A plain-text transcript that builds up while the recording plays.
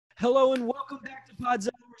Hello and welcome back to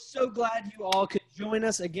PODZILLA. We're so glad you all could join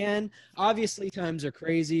us again. Obviously, times are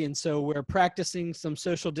crazy, and so we're practicing some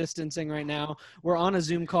social distancing right now. We're on a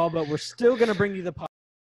Zoom call, but we're still going to bring you the podcast.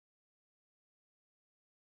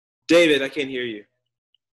 David, I can't hear you.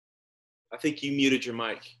 I think you muted your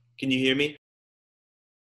mic. Can you hear me?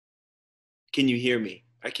 Can you hear me?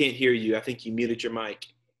 I can't hear you. I think you muted your mic.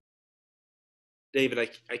 David,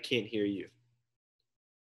 I can't hear you.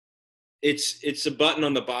 It's a button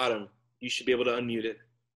on the bottom. You should be able to unmute it.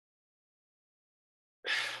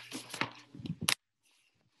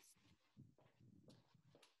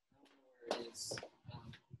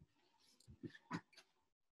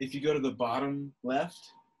 If you go to the bottom left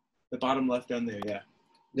down there, yeah.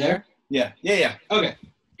 There? Yeah. Okay,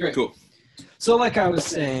 great. Cool. So like I was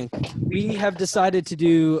saying, we have decided to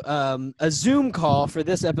do a Zoom call for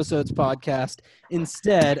this episode's podcast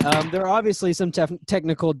instead. There are obviously some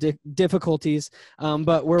technical difficulties,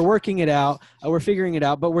 but we're working it out. We're figuring it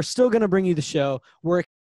out, but we're still going to bring you the show.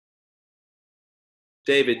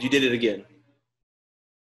 David, you did it again.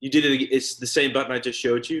 You did it again. It's the same button I just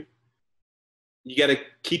showed you. You got to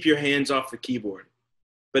keep your hands off the keyboard.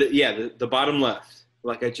 But yeah, the bottom left,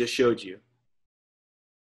 like I just showed you.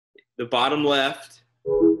 The bottom left.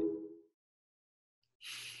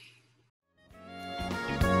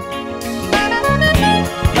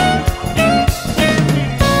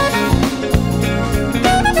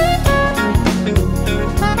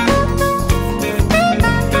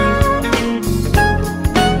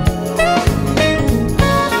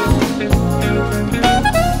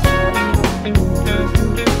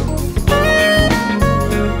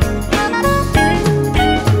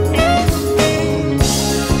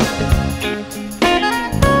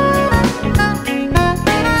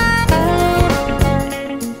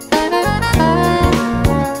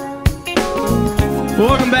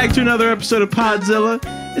 Welcome back to another episode of Podzilla.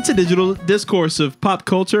 It's a digital discourse of pop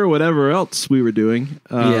culture or whatever else we were doing.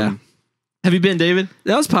 Yeah. Have you been, David?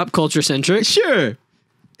 That was pop culture centric. Sure.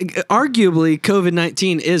 Arguably,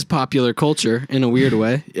 COVID-19 is popular culture in a weird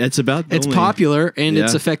way. It's about It's popular and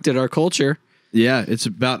it's affected our culture. Yeah, it's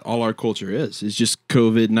about all our culture is. It's just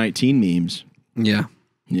COVID-19 memes. Yeah.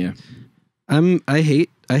 Yeah. I hate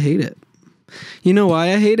it. You know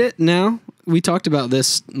why I hate it now? We talked about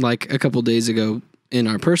this like a couple days ago in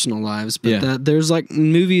our personal lives, but that there's like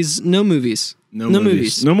no movies. No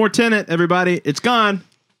more Tenet, everybody. It's gone.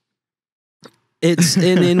 It's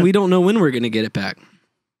and we don't know when we're going to get it back.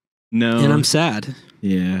 No. And I'm sad.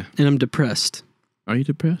 Yeah. And I'm depressed. Are you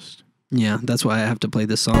depressed? Yeah, that's why I have to play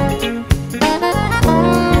this song.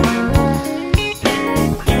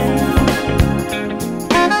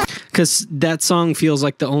 Because that song feels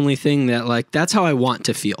like the only thing that, like, that's how I want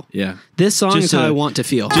to feel. Yeah. This song is how I want to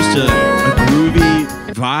feel. Just a groovy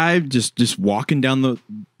vibe, just walking down the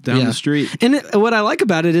street. And what I like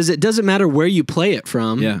about it is it doesn't matter where you play it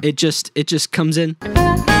from. Yeah. It just comes in.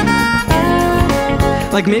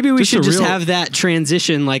 Like, maybe we should just have that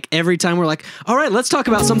transition, like, every time we're like, all right, let's talk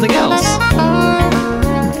about something else.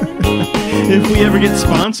 If we ever get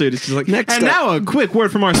sponsored, it's just like, now a quick word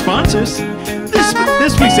from our sponsors.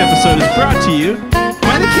 This week's episode is brought to you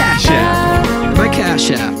by the Cash App. By Cash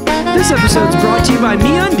App. This episode is brought to you by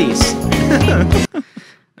MeUndies.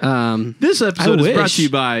 This episode is brought to you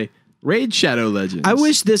by Raid Shadow Legends. I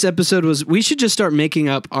wish this episode was, we should just start making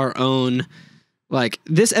up our own, like,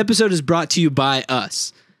 this episode is brought to you by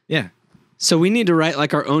us. Yeah. So we need to write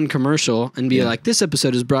like our own commercial and be like, this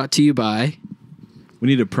episode is brought to you by... We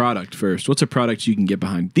need a product first. What's a product you can get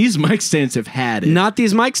behind? These mic stands have had it. Not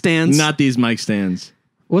these mic stands. Not these mic stands.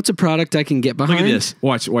 What's a product I can get behind? Look at this.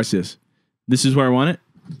 Watch this. This is where I want it.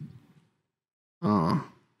 Oh.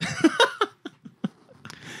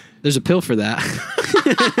 There's a pill for that.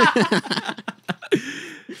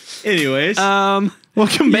 Anyways.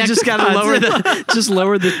 Welcome back. You just gotta lower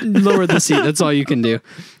the seat. That's all you can do.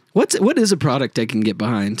 What is a product I can get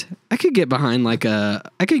behind? I could get behind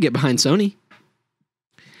Sony.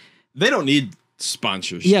 They don't need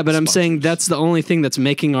sponsors. Yeah, but I'm saying that's the only thing that's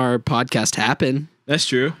making our podcast happen. That's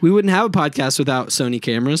true. We wouldn't have a podcast without Sony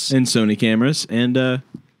cameras. And Sony cameras and a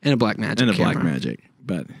Blackmagic camera. Blackmagic.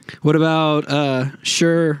 But what about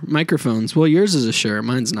Shure microphones? Well, yours is a Shure.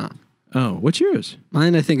 Mine's not. Oh, what's yours?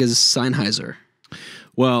 Mine, I think, is Sennheiser.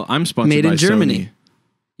 Well, I'm sponsored by Made in Germany. Sony.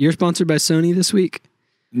 You're sponsored by Sony this week?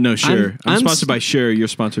 No, Shure. I'm sponsored by Shure. You're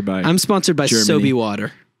sponsored by I'm sponsored by Germany. Sobe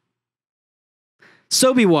Water.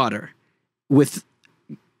 Sobe Water with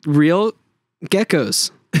real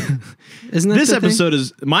geckos. Isn't that This episode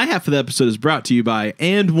is my half of the episode is brought to you by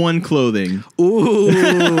And One Clothing. Ooh,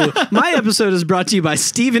 my episode is brought to you by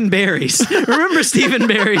Stephen Barry's. Remember Stephen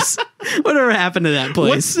Barry's? Whatever happened to that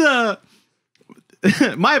place?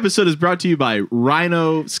 My episode is brought to you by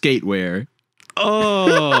Rhino Skatewear.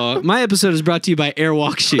 Oh, my episode is brought to you by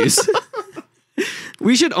Airwalk shoes.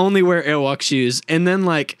 We should only wear Airwalk shoes, and then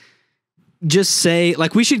like just say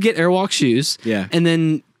like we should get Airwalk shoes. Yeah, and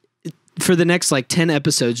then for the next like 10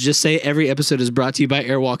 episodes, just say every episode is brought to you by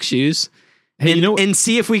Airwalk shoes. Hey, and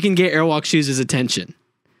see if we can get Airwalk shoes' attention.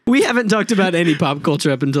 We haven't talked about any pop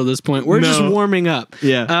culture up until this point. We're just warming up.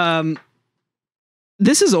 Yeah.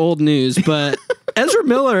 This is old news, but Ezra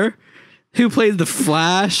Miller, who played the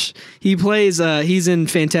Flash, he's in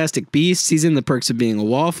Fantastic Beasts. He's in The Perks of Being a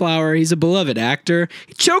Wallflower. He's a beloved actor.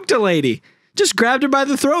 He choked a lady. Just grabbed her by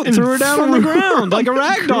the throat and threw her down on the ground like a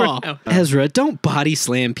rag doll. Ezra, don't body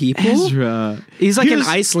slam people. Ezra. He's like in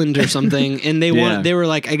Iceland or something, and they were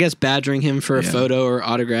like, I guess, badgering him for a photo or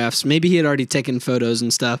autographs. Maybe he had already taken photos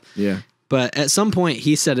and stuff. Yeah. But at some point,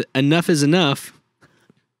 he said, enough is enough.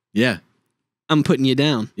 Yeah. I'm putting you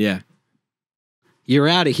down. Yeah. You're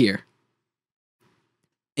out of here.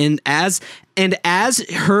 And as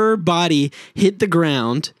her body hit the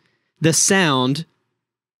ground, the sound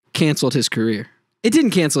canceled his career. It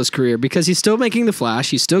didn't cancel his career because he's still making The Flash.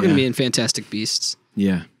 He's still going to be in Fantastic Beasts.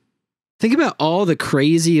 Yeah. Think about all the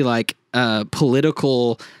crazy like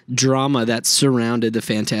political drama that surrounded the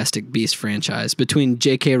Fantastic Beasts franchise between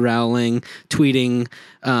J.K. Rowling tweeting,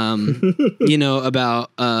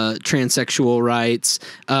 about transsexual rights,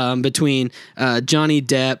 between Johnny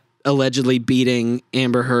Depp allegedly beating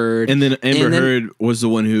Amber Heard. And then Amber Heard was the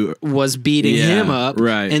one who was beating him up.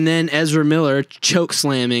 Right. And then Ezra Miller choke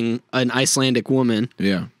slamming an Icelandic woman.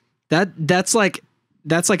 Yeah. That's like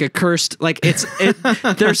a cursed, like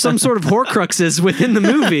there's some sort of Horcruxes within the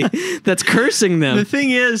movie that's cursing them. The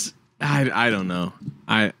thing is, I don't know.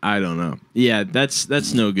 I don't know. Yeah,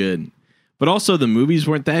 that's no good. But also the movies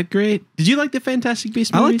weren't that great. Did you like the Fantastic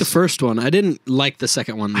Beasts movies? I liked the first one. I didn't like the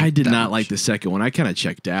second one. I did not like the second one. I kind of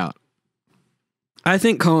checked out. I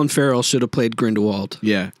think Colin Farrell should have played Grindelwald.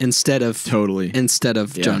 Yeah. Instead of Johnny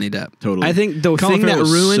Depp. Totally. I think the Colin thing Farrell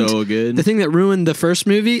that ruined so good. The thing that ruined the first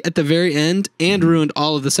movie at the very end and ruined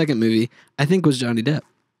all of the second movie, I think, was Johnny Depp.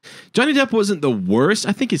 Johnny Depp wasn't the worst.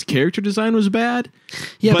 I think his character design was bad.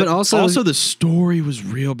 Yeah, but also the story was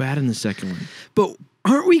real bad in the second one. But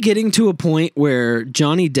aren't we getting to a point where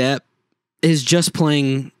Johnny Depp is just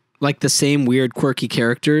playing like the same weird, quirky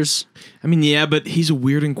characters? I mean, yeah, but he's a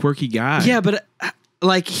weird and quirky guy. Yeah, but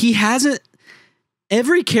like he hasn't.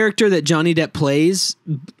 Every character that Johnny Depp plays,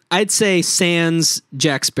 I'd say sans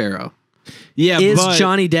Jack Sparrow. Yeah, is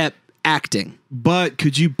Johnny Depp acting? But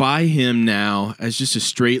could you buy him now as just a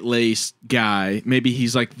straight-laced guy? Maybe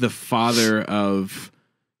he's like the father of,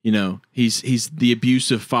 he's the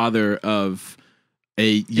abusive father of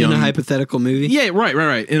a young... In a hypothetical movie? Yeah,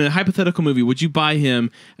 right. In a hypothetical movie, would you buy him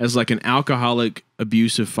as like an alcoholic,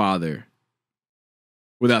 abusive father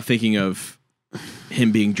without thinking of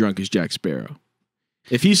him being drunk as Jack Sparrow?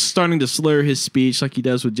 If he's starting to slur his speech like he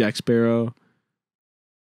does with Jack Sparrow,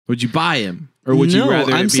 would you buy him? Or would you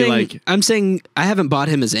rather I'm saying I haven't bought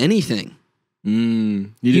him as anything.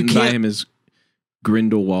 You didn't buy him as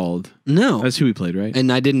Grindelwald. No. That's who he played, right?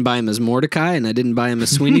 And I didn't buy him as Mordecai, and I didn't buy him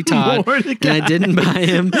as Sweeney Todd. And I didn't buy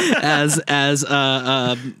him as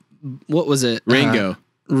what was it? Rango.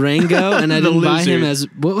 And I didn't buy him as,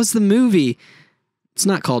 what was the movie? It's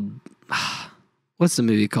not called, what's the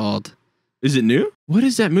movie called? Is it new? What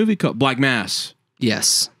is that movie called? Black Mass.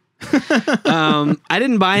 Yes. I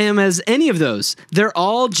didn't buy him as any of those. They're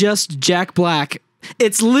all just Jack Black.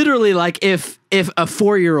 It's literally like if a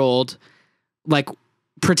 4-year-old like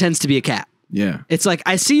pretends to be a cat. Yeah. It's like,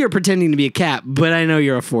 I see you're pretending to be a cat, but I know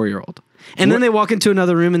you're a 4-year-old. And then they walk into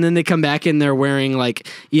another room and then they come back and they're wearing like,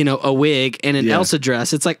 a wig and an Elsa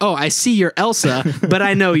dress. It's like, oh, I see you're Elsa, but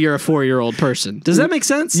I know you're a 4-year-old person. Does that make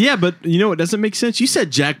sense? Yeah, but you know what doesn't make sense? You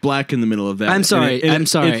said Jack Black in the middle of that. I'm sorry. I'm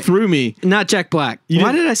sorry. It threw me. Not Jack Black.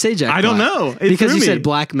 Why did I say Jack Black? I don't know. Because you said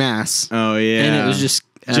Black Mass. Oh, yeah. And it was just...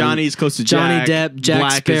 Johnny's close to Johnny Jack. Depp, Jack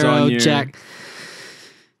Black Sparrow, Jack...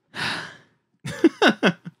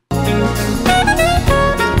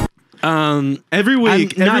 every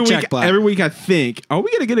week I think, are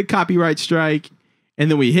we gonna get a copyright strike? And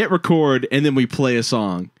then we hit record and then we play a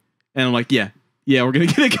song. And I'm like, yeah, we're gonna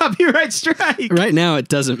get a copyright strike. Right now it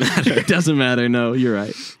doesn't matter. It doesn't matter. No, you're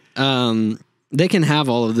right. They can have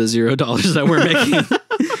all of the $0 that we're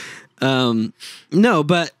making. No,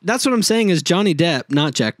 but that's what I'm saying is Johnny Depp,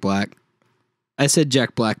 not Jack Black. I said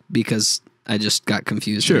Jack Black because I just got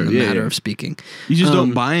confused in the matter of speaking. You just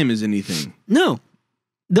don't buy him as anything. No.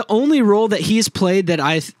 The only role that he's played that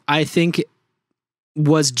I think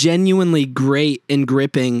was genuinely great and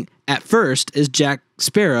gripping at first is Jack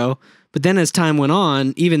Sparrow, but then as time went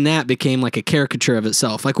on, even that became like a caricature of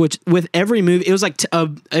itself. Like with every movie, it was like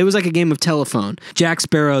a game of telephone. Jack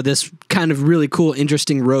Sparrow, this kind of really cool,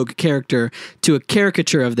 interesting rogue character, to a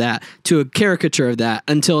caricature of that, to a caricature of that,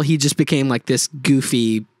 until he just became like this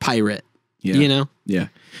goofy pirate. Yeah. You know? Yeah.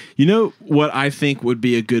 You know what I think would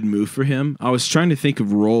be a good move for him? I was trying to think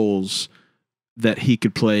of roles that he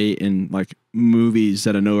could play in like movies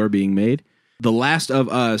that I know are being made. The Last of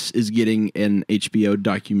Us is getting an HBO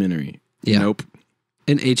documentary. Yeah. Nope.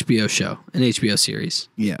 An HBO show, an HBO series.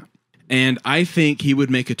 Yeah. And I think he would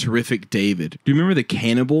make a terrific David. Do you remember the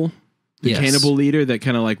cannibal? The cannibal leader that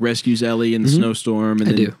kind of like rescues Ellie in the snowstorm? And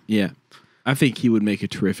I do. Yeah. I think he would make a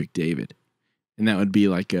terrific David. And that would be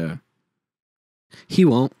like a... He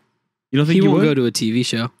won't. You don't think he he won't would? go to a TV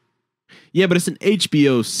show? Yeah, but it's an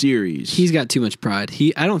HBO series. He's got too much pride.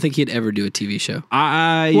 I don't think he'd ever do a TV show.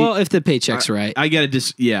 Well, if the paycheck's right. I gotta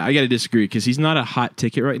disagree because he's not a hot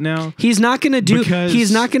ticket right now. He's not gonna do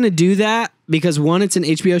that because one, it's an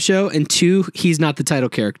HBO show, and two, he's not the title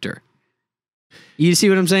character. You see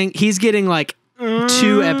what I'm saying? He's getting like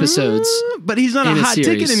 2 episodes. But he's not a hot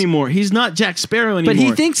ticket anymore. He's not Jack Sparrow anymore. But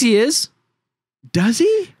he thinks he is. Does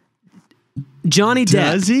he? Johnny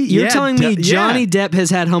Depp. Does he? You're telling me Johnny Depp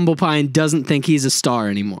has had humble pie and doesn't think he's a star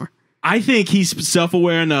anymore? I think he's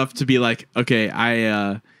self-aware enough to be like, okay,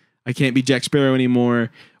 I can't be Jack Sparrow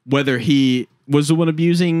anymore. Whether he was the one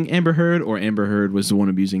abusing Amber Heard or Amber Heard was the one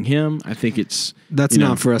abusing him, I think that's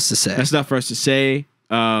not for us to say. That's not for us to say.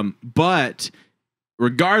 But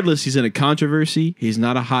regardless, he's in a controversy. He's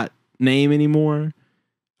not a hot name anymore.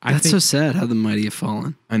 That's so sad how the mighty have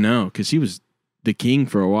fallen. I know, because he was the king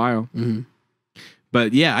for a while. Mm-hmm.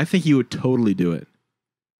 But yeah, I think he would totally do it.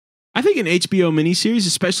 I think an HBO miniseries,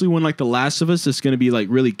 especially one like The Last of Us, that's going to be like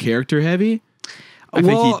really character heavy. I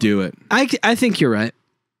think he'd do it. I think you're right,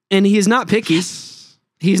 and he's not picky. Yes.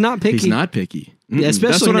 He's not picky. He's not picky. Yeah,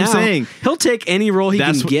 especially that's what now. I'm saying. He'll take any role he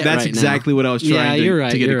can get. That's right exactly now. what I was trying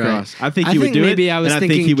to get across. Right. I think he would do it. I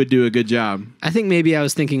think he would do a good job. I think maybe I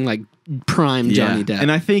was thinking like prime Johnny Depp, and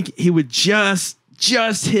I think he would just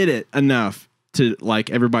hit it enough to like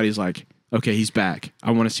everybody's like, okay, he's back.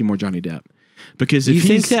 I want to see more Johnny Depp. Because if you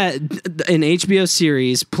think that an HBO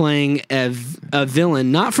series playing a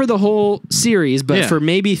villain, not for the whole series, but for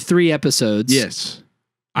maybe 3 episodes, yes,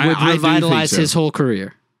 would revitalize his whole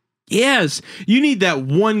career? Yes, you need that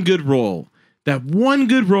one good role. That one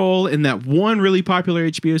good role in that one really popular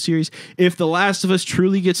HBO series. If The Last of Us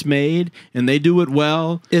truly gets made and they do it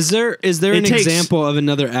well, is there an example of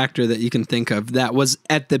another actor that you can think of that was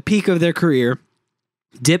at the peak of their career,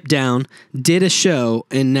 dipped down, did a show,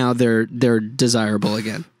 and now they're desirable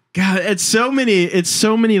again? God, it's so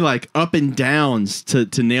many like up and downs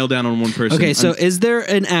to nail down on one person. Okay, so is there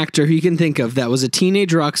an actor who you can think of that was a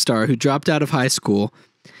teenage rock star who dropped out of high school,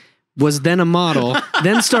 was then a model,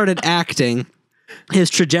 then started acting? His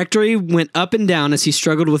trajectory went up and down as he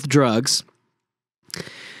struggled with drugs.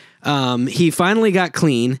 He finally got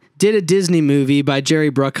clean, did a Disney movie by Jerry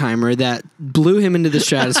Bruckheimer that blew him into the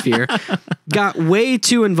stratosphere, got way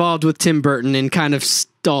too involved with Tim Burton and kind of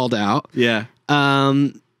stalled out. Yeah.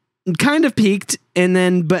 Kind of peaked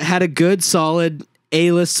but had a good, solid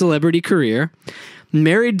A-list celebrity career.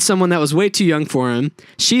 Married someone that was way too young for him.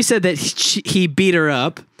 She said that he beat her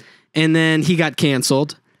up, and then he got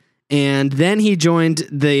canceled. And then he joined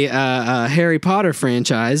the Harry Potter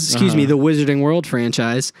franchise, the Wizarding World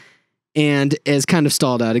franchise, and is kind of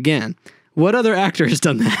stalled out again. What other actor has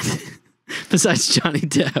done that besides Johnny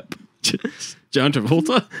Depp? John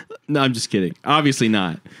Travolta? No, I'm just kidding. Obviously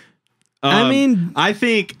not. I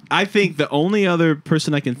think the only other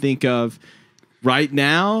person I can think of right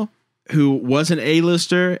now who was an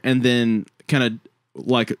A-lister and then kind of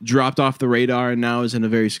like dropped off the radar and now is in a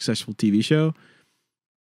very successful TV show,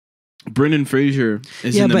 Brendan Fraser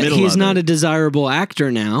is in the middle of it. Yeah, but he's not a desirable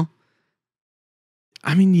actor now.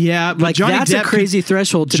 I mean, yeah, but like Johnny that's Depp a crazy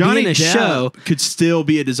threshold to Johnny be in a Depp show. Could still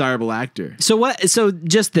be a desirable actor. So what? So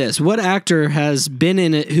just this: what actor has been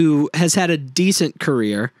in it who has had a decent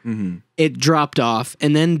career? Mm-hmm. It dropped off,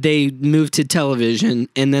 and then they moved to television,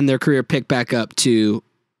 and then their career picked back up to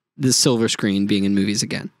the silver screen, being in movies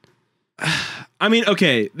again. I mean,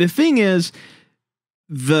 okay. The thing is,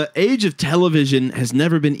 the age of television has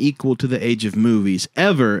never been equal to the age of movies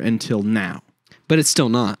ever until now. But it's still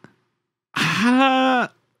not.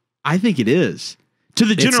 I think it is. To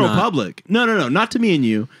the general public. No, not to me and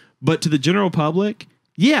you, but to the general public.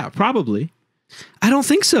 Yeah, probably. I don't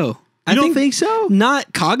think so. You don't think so?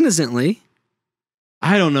 Not cognizantly.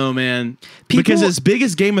 I don't know, man. Because as big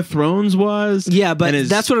as Game of Thrones was... Yeah, but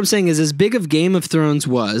that's what I'm saying is as big of Game of Thrones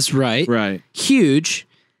was, right? Right. Huge.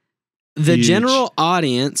 The general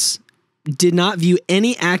audience did not view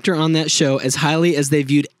any actor on that show as highly as they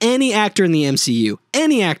viewed any actor in the MCU.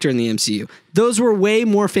 Any actor in the MCU. Those were way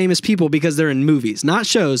more famous people because they're in movies. Not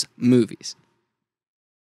shows, movies.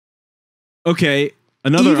 Okay,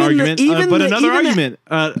 another argument.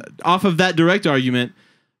 Off of that direct argument,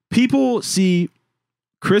 people see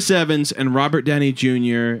Chris Evans and Robert Downey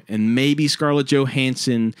Jr. and maybe Scarlett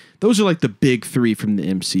Johansson. Those are like the big three from the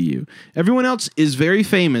MCU. Everyone else is very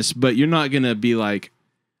famous, but you're not going to be like...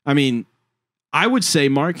 I mean, I would say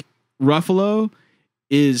Mark Ruffalo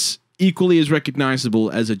is equally as recognizable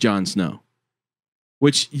as a Jon Snow.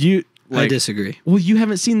 Which you... I disagree. Well, you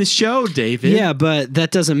haven't seen the show, David. Yeah, but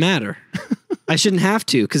that doesn't matter. I shouldn't have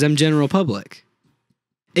to because I'm general public.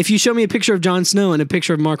 If you show me a picture of Jon Snow and a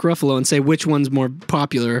picture of Mark Ruffalo and say which one's more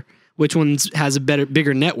popular, which one has a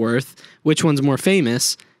bigger net worth, which one's more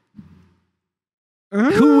famous,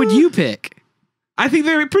 who would you pick? I think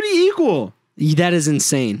they're pretty equal. That is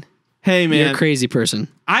insane. Hey, man. You're a crazy person.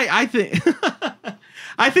 I think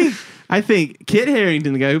I think Kit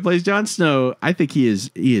Harington, the guy who plays Jon Snow, I think he is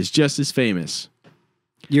just as famous.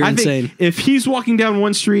 You're insane. If he's walking down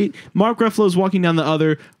one street, Mark Ruffalo's walking down the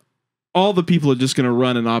other, all the people are just going to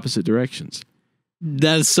run in opposite directions.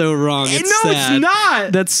 That's so wrong. It's sad. It's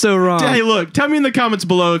not. That's so wrong. Hey, look, tell me in the comments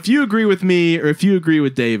below if you agree with me or if you agree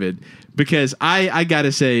with David, because I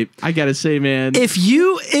gotta say, man.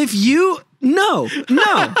 No,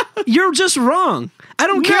 you're just wrong. I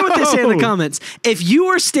don't care what they say in the comments. If you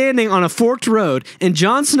were standing on a forked road and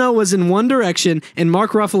Jon Snow was in one direction and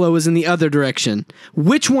Mark Ruffalo was in the other direction,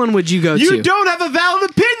 which one would you go to? You don't have a valid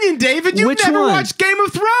opinion, David. You've never watched Game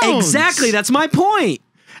of Thrones. Exactly. That's my point.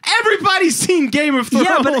 Everybody's seen Game of Thrones.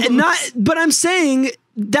 Yeah, but I'm saying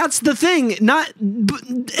that's the thing.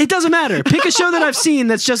 It doesn't matter. Pick a show that I've seen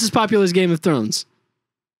that's just as popular as Game of Thrones.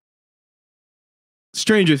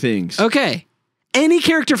 Stranger Things. Okay. Any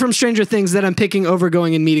character from Stranger Things that I'm picking over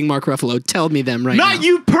going and meeting Mark Ruffalo, tell me them right now. Not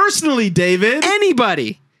you personally, David.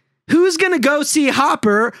 Anybody. Who's going to go see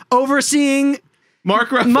Hopper overseeing Mark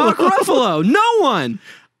Ruffalo? Mark Ruffalo. No one.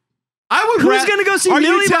 Who's going to go see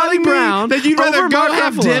Millie Bobby Brown that you'd rather go Mark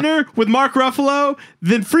have Ruffalo? dinner with Mark Ruffalo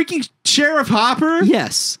than freaking Sheriff Hopper?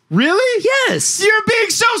 Yes. Really? Yes. You're being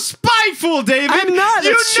so spiteful, David. I'm not.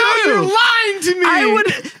 That's true. You're lying to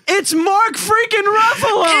me. It's Mark freaking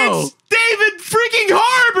Ruffalo. It's David freaking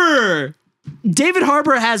Harbour. David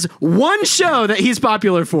Harbour has one show that he's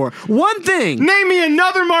popular for. One thing. Name me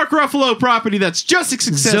another Mark Ruffalo property that's just as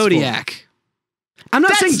successful. Zodiac. I'm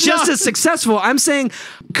not saying just as successful. I'm saying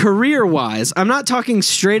career-wise. I'm not talking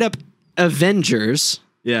straight up Avengers.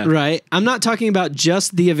 Yeah. Right? I'm not talking about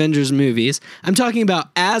just the Avengers movies. I'm talking about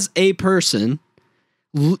as a person,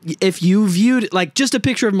 if you viewed like just a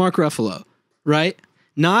picture of Mark Ruffalo, right?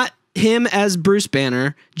 Not him as Bruce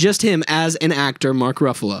Banner, just him as an actor, Mark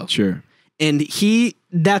Ruffalo. Sure. And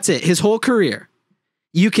that's it. His whole career.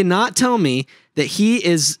 You cannot tell me that he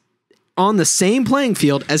is on the same playing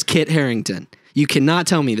field as Kit Harington. You cannot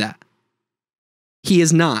tell me that. He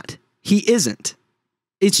is not. He isn't.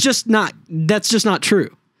 It's just not. That's just not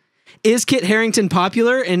true. Is Kit Harington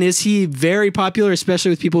popular? And is he very popular, especially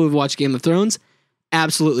with people who've watched Game of Thrones?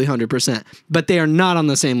 Absolutely 100%. But they are not on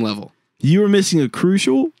the same level. You are missing a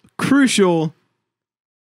crucial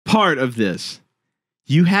part of this.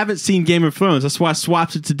 You haven't seen Game of Thrones. That's why I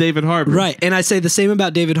swapped it to David Harbour. Right. And I say the same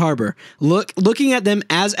about David Harbour. Looking at them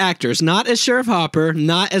as actors, not as Sheriff Hopper,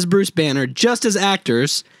 not as Bruce Banner, just as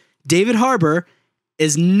actors, David Harbour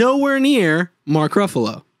is nowhere near Mark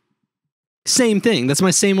Ruffalo. Same thing. That's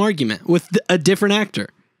my same argument with a different actor.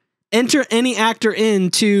 Enter any actor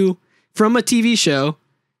from a TV show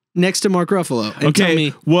next to Mark Ruffalo. And tell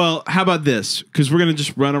me, well, how about this? Because we're going to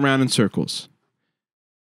just run around in circles.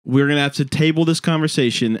 We're going to have to table this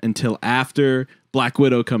conversation until after Black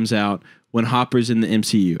Widow comes out when Hopper's in the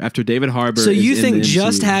MCU. After David Harbour. So you think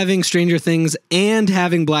just having Stranger Things and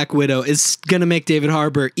having Black Widow is going to make David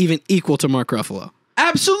Harbour even equal to Mark Ruffalo?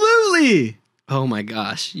 Absolutely. Oh my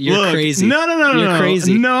gosh. You're crazy. No. You're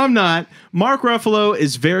crazy. No, I'm not. Mark Ruffalo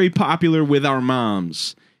is very popular with our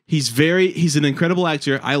moms. He's an incredible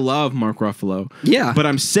actor. I love Mark Ruffalo. Yeah. But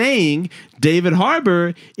I'm saying David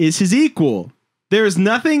Harbour is his equal. There is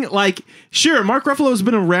nothing like, sure, Mark Ruffalo has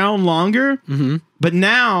been around longer, but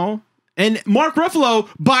now And Mark Ruffalo,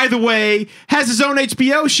 by the way, has his own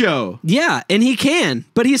HBO show. Yeah, and he can,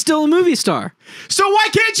 but he's still a movie star. So why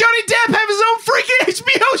can't Johnny Depp have his own freaking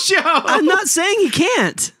HBO show? I'm not saying he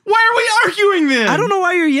can't. Why are we arguing then? I don't know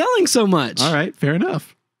why you're yelling so much. All right, fair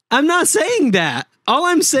enough. I'm not saying that. All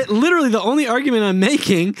I'm saying, literally the only argument I'm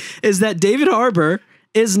making is that David Harbour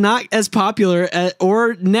is not as popular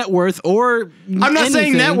or net worth or I'm not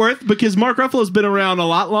saying net worth because Mark Ruffalo's been around a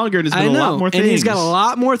lot longer and has been a lot more things. And he's got a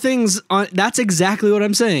lot more things on. That's exactly what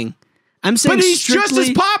I'm saying. I'm saying, but he's just as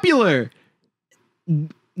popular.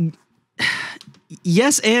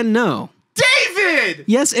 Yes and no. David!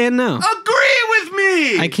 Yes and no. Agree with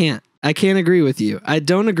me! I can't agree with you. I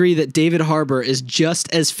don't agree that David Harbour is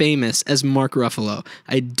just as famous as Mark Ruffalo.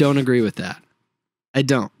 I don't agree with that. I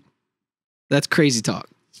don't. That's crazy talk.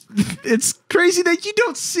 It's crazy that you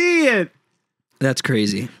don't see it. That's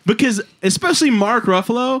crazy. Because especially Mark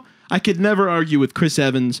Ruffalo, I could never argue with Chris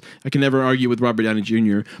Evans. I could never argue with Robert Downey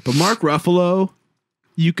Jr. But Mark Ruffalo,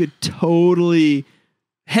 you could totally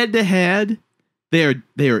head to head. They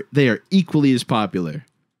are equally as popular.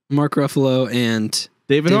 Mark Ruffalo and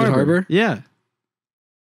David Harbour. Yeah.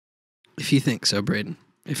 If you think so, Braden.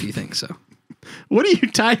 If you think so. What are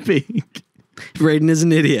you typing? Braden is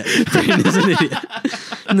an idiot. Braden is an idiot.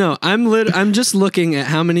 No, I'm just looking at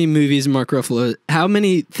how many things Mark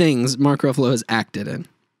Ruffalo has acted in.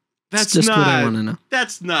 That's just not what I want to know.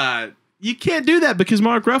 That's not. You can't do that because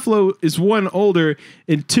Mark Ruffalo is one, older,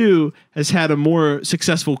 and two, has had a more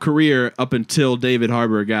successful career up until David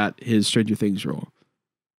Harbour got his Stranger Things role.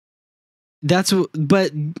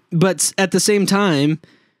 But at the same time,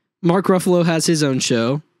 Mark Ruffalo has his own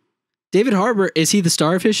show. David Harbour, is he the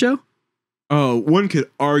star of his show? Oh, one could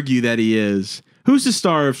argue that he is. Who's the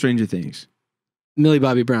star of Stranger Things? Millie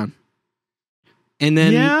Bobby Brown. And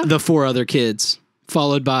then the 4 other kids,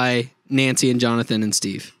 followed by Nancy and Jonathan and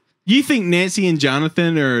Steve. You think Nancy and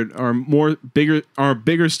Jonathan are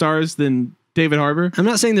bigger stars than David Harbour? I'm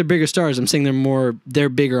not saying they're bigger stars. I'm saying they're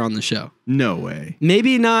bigger on the show. No way.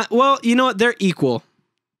 Maybe not. Well, you know what? They're equal.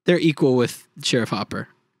 They're equal with Sheriff Hopper.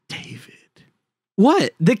 David.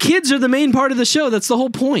 What? The kids are the main part of the show. That's the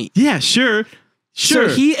whole point. Yeah, sure. So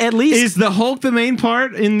he at least... Is the Hulk the main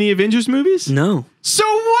part in the Avengers movies? No. So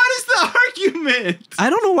what is the argument? I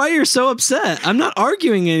don't know why you're so upset. I'm not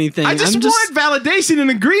arguing anything. I just want validation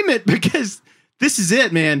and agreement because this is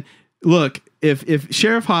it, man. Look, if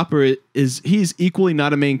Sheriff Hopper he's equally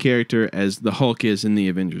not a main character as the Hulk is in the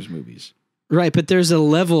Avengers movies. Right, but there's a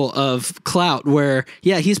level of clout where,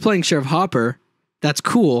 yeah, he's playing Sheriff Hopper. That's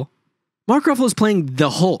cool. Mark Ruffalo's playing the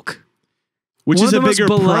Hulk. Which one is of the a bigger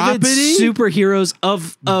most beloved property? Superheroes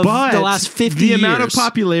of the last 50 years. The amount of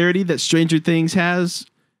popularity that Stranger Things has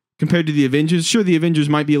compared to the Avengers, sure, the Avengers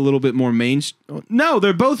might be a little bit more mainstream. No,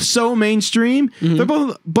 they're both so mainstream. Mm-hmm.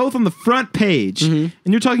 They're both on the front page. Mm-hmm.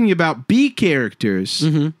 And you're talking about B characters.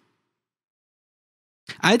 Mm-hmm.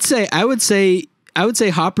 I would say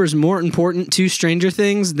Hopper's more important to Stranger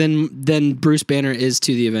Things than Bruce Banner is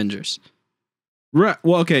to the Avengers. Right.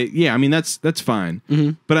 Well, okay. Yeah. I mean, that's fine.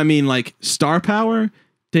 Mm-hmm. But I mean, like star power,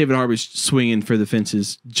 David Harbour's swinging for the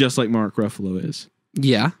fences just like Mark Ruffalo is.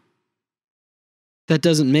 Yeah. That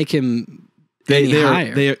doesn't make him any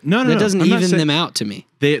higher. That doesn't even them out to me.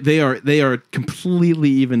 They are completely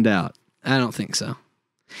evened out. I don't think so.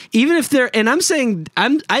 Even if they're, and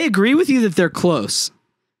I agree with you that they're close.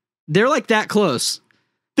 They're like that close.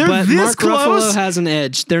 But this Mark close? Ruffalo has an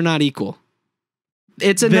edge. They're not equal.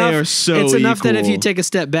 It's enough. They are so It's enough equal. that if you take a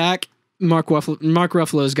step back, Mark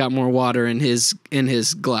Ruffalo's got more water in his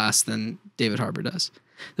glass than David Harbour does.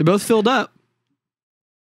 They're both filled up.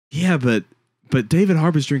 Yeah, but David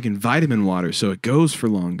Harbour's drinking vitamin water, so it goes for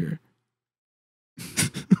longer.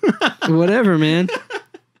 Whatever, man.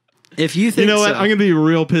 If you think, you know what, so. I'm gonna be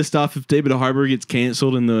real pissed off if David Harbour gets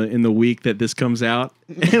canceled in the week that this comes out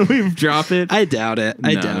and we drop it. I doubt it.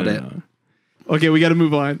 I doubt it. Okay, we got to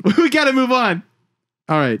move on. We got to move on.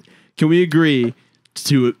 All right, can we agree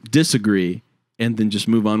to disagree and then just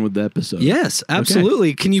move on with the episode? Yes, absolutely.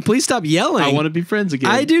 Okay. Can you please stop yelling? I want to be friends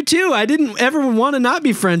again. I do too. I didn't ever want to not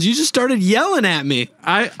be friends. You just started yelling at me.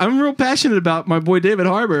 I'm real passionate about my boy David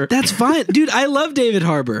Harbour. That's fine, dude. I love David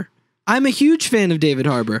Harbour. I'm a huge fan of David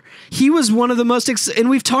Harbour. He was one of the most, and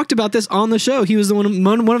we've talked about this on the show. He was one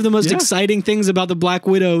of the most exciting things about the Black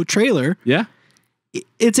Widow trailer. Yeah.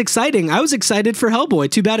 It's exciting. I was excited for Hellboy.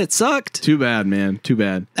 Too bad it sucked. Too bad, man. Too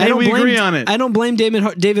bad. Hey, we agree on it. I don't blame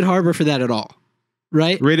David Harbour for that at all.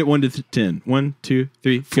 Right? Rate it 1 to 10. 1, 2,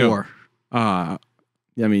 3, 4. I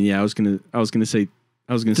mean, yeah. I was gonna say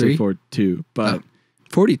 4 too, but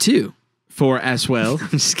 42. 4 as well. I'm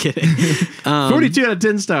just kidding. 42 out of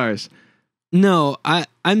 10 stars. No,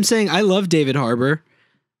 I'm saying I love David Harbour.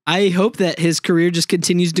 I hope that his career just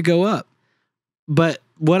continues to go up. But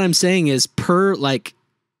what I'm saying is, per like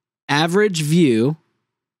average view,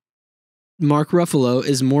 Mark Ruffalo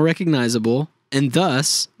is more recognizable and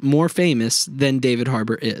thus more famous than David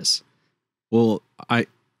Harbour is. Well,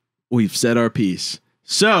 we've said our piece.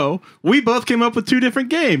 So we both came up with 2 different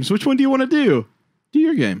games. Which one do you want to do? Do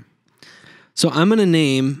your game. So I'm going to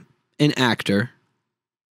name an actor,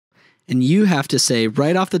 and you have to say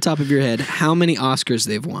right off the top of your head how many Oscars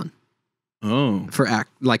they've won. Oh, for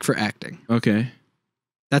acting. Okay.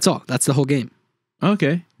 That's all. That's the whole game.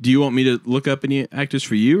 Okay. Do you want me to look up any actors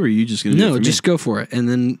for you, or are you just going to do it for me? No, just go for it, and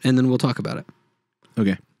then we'll talk about it.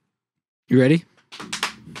 Okay. You ready?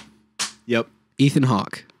 Yep. Ethan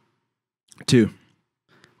Hawke. 2.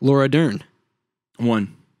 Laura Dern.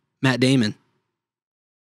 1. Matt Damon.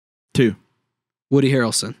 2. Woody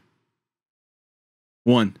Harrelson.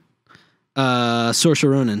 1. Saoirse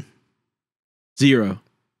Ronan. 0.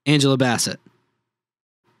 Angela Bassett.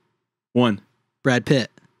 1. Brad Pitt.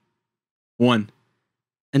 1.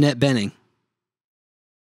 Annette Bening.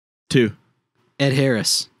 2. Ed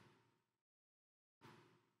Harris.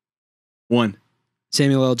 1.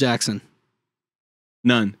 Samuel L. Jackson.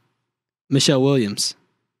 None. Michelle Williams.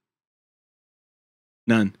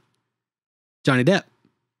 None. Johnny Depp.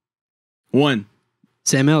 1.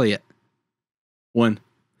 Sam Elliott. 1.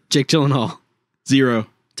 Jake Gyllenhaal. 0.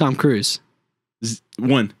 Tom Cruise.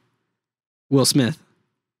 1. Will Smith.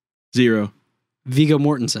 0. Viggo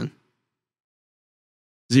Mortensen.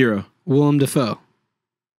 0. Willem Dafoe.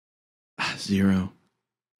 0.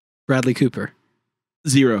 Bradley Cooper.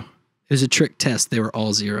 0. It was a trick test. They were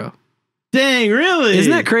all 0. Dang, really?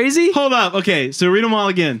 Isn't that crazy? Hold up. Okay, so read them all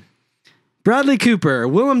again. Bradley Cooper,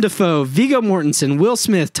 Willem Dafoe, Viggo Mortensen, Will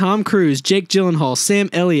Smith, Tom Cruise, Jake Gyllenhaal, Sam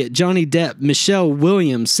Elliott, Johnny Depp, Michelle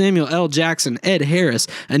Williams, Samuel L. Jackson, Ed Harris,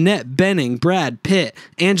 Annette Bening, Brad Pitt,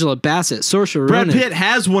 Angela Bassett, Saoirse Ronan. Brad Pitt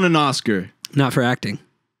has won an Oscar. Not for acting.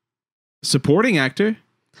 Supporting actor?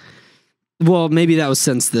 Well, maybe that was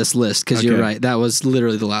since this list, because you're Okay. right. That was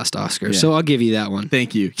literally the last Oscar. Yeah. So I'll give you that one.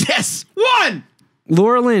 Thank you. Yes! 1!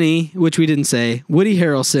 Laura Linney, which we didn't say, Woody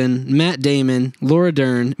Harrelson, Matt Damon, Laura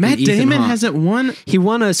Dern, Matt and Ethan Damon Hawke. hasn't won? He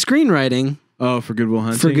won a screenwriting Oh, for Good Will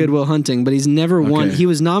Hunting? for Good Will Hunting, but he's never won. Okay. He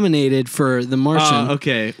was nominated for The Martian,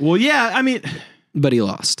 Okay. Well, yeah, I mean, but he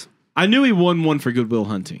lost. I knew he won one for Good Will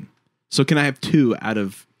Hunting. So can I have 2 out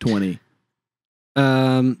of 20?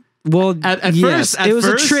 Well, At yes, first- it was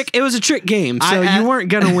a trick. It was a trick game, so you weren't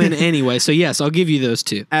gonna win anyway. So yes, I'll give you those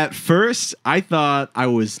 2. At first, I thought I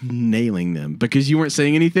was nailing them because you weren't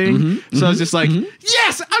saying anything. So I was just like,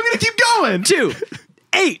 yes, I'm going to keep going. 2,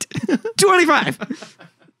 8, 25.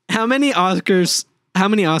 How many Oscars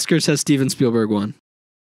has Steven Spielberg won?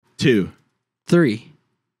 2. 3.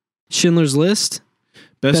 Schindler's List,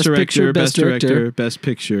 Best director, Picture, best director, best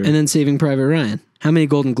picture. and then Saving Private Ryan. How many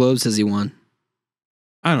Golden Globes has he won?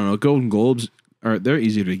 I don't know. Golden Globes, they're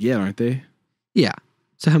easier to get, aren't they? Yeah.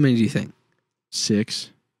 So how many do you think?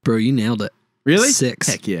 6. Bro, you nailed it. Really? 6.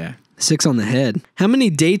 Heck yeah. 6 on the head. How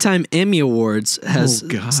many daytime Emmy Awards has Oh,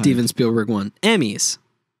 God. Steven Spielberg won? Emmys.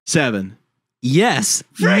 7. Yes.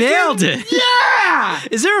 Nailed it. Yeah!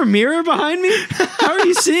 Is there a mirror behind me? How are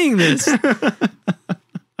you seeing this?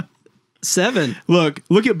 7.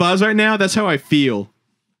 Look at Buzz right now. That's how I feel.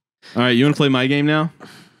 All right, you want to play my game now?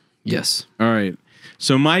 Yes. All right.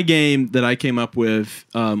 So my game that I came up with,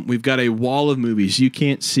 we've got a wall of movies. You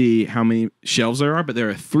can't see how many shelves there are, but there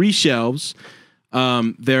are 3 shelves.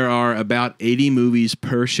 There are about 80 movies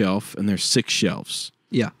per shelf, and there's 6 shelves.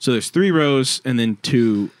 Yeah. So there's 3 rows and then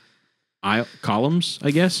 2 columns,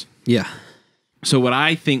 I guess. Yeah. So what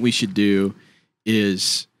I think we should do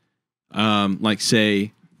is,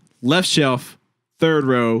 say, left shelf, 3rd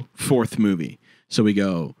row, 4th movie. So we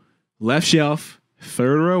go left shelf,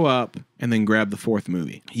 3rd row up, and then grab the 4th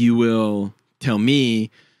movie. You will tell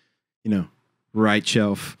me, right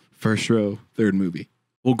shelf, 1st row, 3rd movie.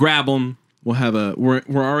 We'll grab them. We'll have we're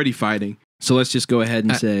already fighting. So let's just go ahead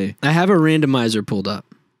and say. I have a randomizer pulled up.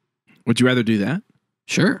 Would you rather do that?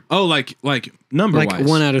 Sure. Oh, like number wise. Like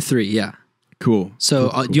 1 out of 3. Yeah. Cool. So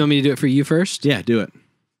Cool. do you want me to do it for you first? Yeah, do it.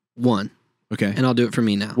 1. Okay. And I'll do it for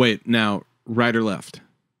me now. Wait, now right or left?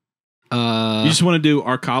 You just want to do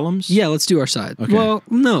our columns? Yeah, let's do our side. Okay. Well,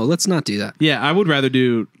 no, let's not do that. Yeah, I would rather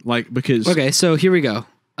do because. Okay, so here we go.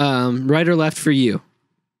 Right or left for you?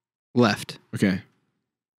 Left. Okay.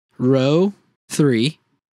 Row 3,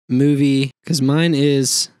 movie, because mine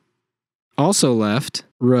is also left.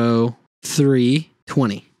 Row 3,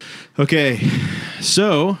 20. Okay.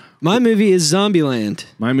 So My movie is Zombieland.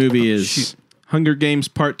 my movie is shoot. Hunger Games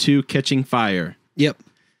Part 2: Catching Fire. Yep.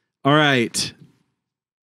 All right.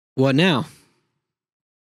 What now?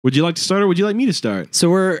 Would you like to start or would you like me to start? So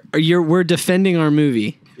we're defending our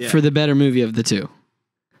movie for the better movie of the two.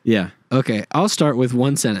 Yeah. Okay, I'll start with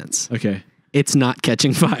one sentence. Okay. It's not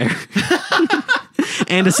Catching Fire.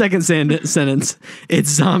 And a second sentence.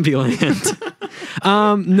 It's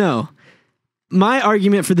Zombieland. No. My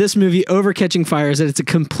argument for this movie over Catching Fire is that it's a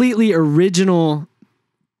completely original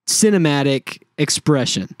cinematic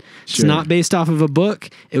expression. Sure. It's not based off of a book.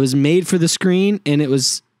 It was made for the screen, and it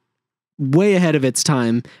was way ahead of its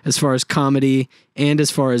time as far as comedy and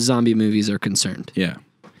as far as zombie movies are concerned. Yeah.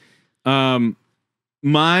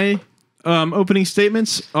 My opening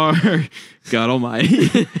statements are God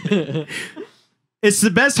almighty. It's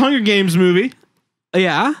the best Hunger Games movie.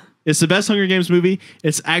 Yeah. It's the best Hunger Games movie.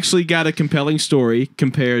 It's actually got a compelling story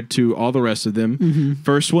compared to all the rest of them. Mm-hmm.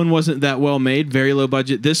 First one wasn't that well made, very low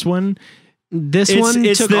budget. This one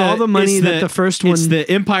took all the money that the first one. It's the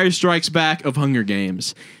Empire Strikes Back of Hunger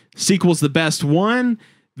Games. Sequel's the best one.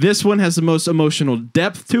 This one has the most emotional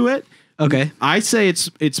depth to it. Okay. I say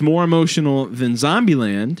it's more emotional than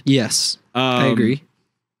Zombieland. Yes. I agree.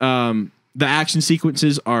 The action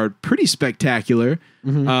sequences are pretty spectacular.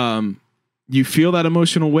 Mm-hmm. You feel that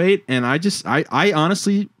emotional weight, and I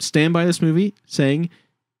honestly stand by this movie saying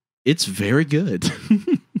it's very good.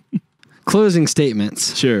 Closing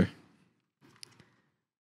statements. Sure.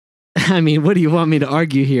 I mean, what do you want me to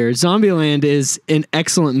argue here? Zombieland is an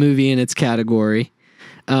excellent movie in its category.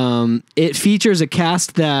 It features a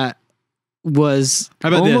cast that was How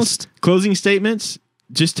about almost this? Closing statements.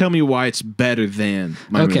 Just tell me why it's better than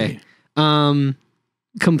my movie.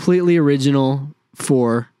 Completely original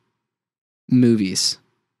for movies.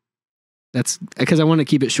 That's because I want to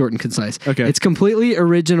keep it short and concise. Okay. It's completely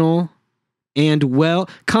original and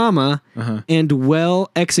and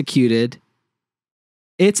well executed.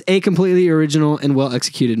 It's a completely original and well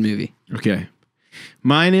executed movie. Okay.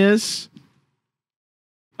 Mine is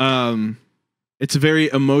it's a very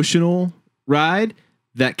emotional ride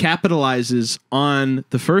that capitalizes on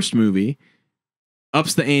the first movie,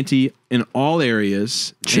 ups the ante in all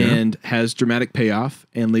areas, and has dramatic payoff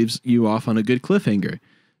and leaves you off on a good cliffhanger.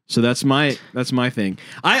 So that's my thing.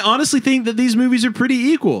 I honestly think that these movies are pretty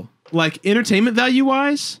equal. Like entertainment value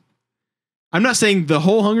wise. I'm not saying the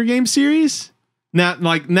whole Hunger Games series.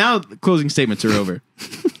 Now closing statements are over.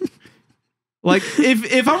 Like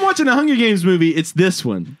if I'm watching a Hunger Games movie, it's this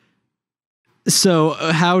one. So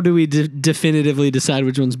how do we definitively decide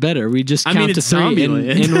which one's better? We just count to three,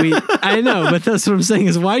 and we. I know, but that's what I'm saying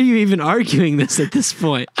is why are you even arguing this at this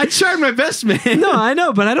point? I tried my best, man. No, I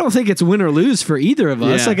know, but I don't think it's win or lose for either of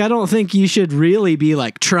us. Yeah. Like I don't think you should really be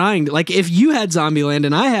like trying. Like if you had Zombieland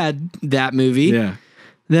and I had that movie,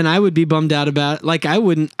 then I would be bummed out about it. Like I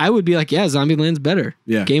wouldn't. I would be like, yeah, Zombieland's better.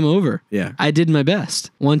 Yeah, game over. Yeah, I did my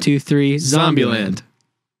best. 1, 2, 3, Zombieland.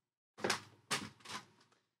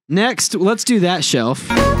 Next, let's do that shelf.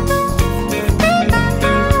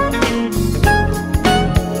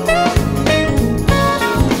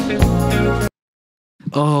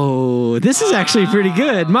 Oh, this is actually pretty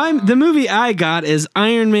good. The movie I got is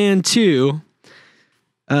Iron Man 2.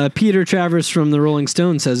 Peter Travers from the Rolling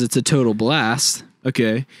Stone says it's a total blast.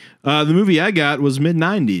 Okay. The movie I got was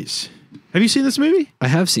mid-90s. Have you seen this movie? I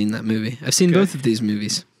have seen that movie. I've seen both of these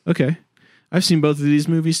movies. Okay. I've seen both of these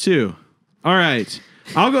movies too. All right.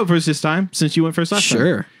 I'll go first this time, since you went first last time.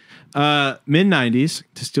 Sure. Mid-90s,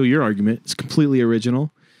 to steal your argument, it's completely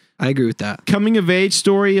original. I agree with that. Coming-of-age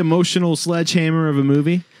story, emotional sledgehammer of a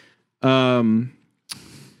movie.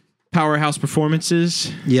 Powerhouse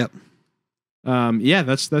performances. Yep. Yeah,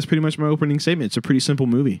 that's pretty much my opening statement. It's a pretty simple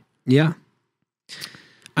movie. Yeah.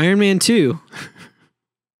 Iron Man 2.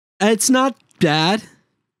 It's not bad.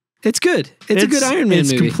 It's good. It's a good Iron Man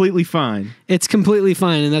movie. It's completely fine. It's completely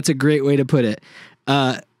fine, and that's a great way to put it.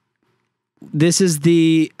 This is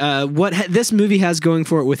the this movie has going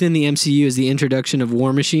for it within the MCU is the introduction of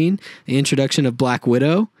War Machine, the introduction of Black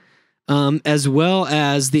Widow, as well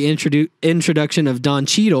as the introduction of Don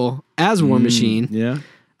Cheadle as War Machine. Yeah.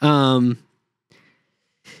 I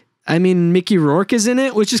mean, Mickey Rourke is in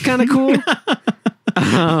it, which is kind of cool.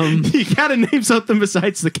 You gotta name something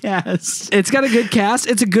besides the cast. It's got a good cast.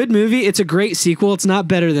 It's a good movie. It's a great sequel. It's not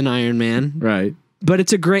better than Iron Man, right? But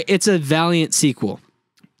it's a valiant sequel.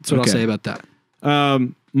 That's what I'll say about that.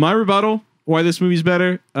 My rebuttal, why this movie's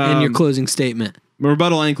better, and your closing statement. My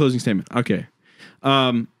rebuttal and closing statement. Okay,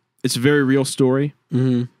 it's a very real story.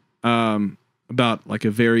 About like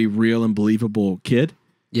a very real and believable kid.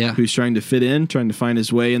 Yeah, who's trying to fit in, trying to find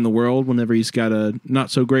his way in the world whenever he's got a not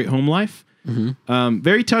so great home life.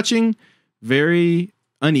 Very touching, very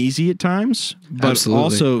uneasy at times, but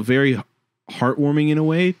also very heartwarming in a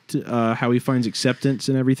way, to, how he finds acceptance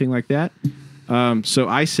and everything like that. So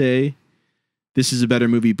I say this is a better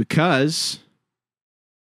movie because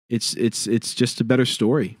it's just a better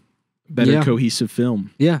story, better cohesive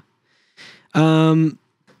film. Yeah.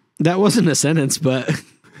 That wasn't a sentence, but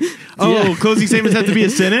closing statements have to be a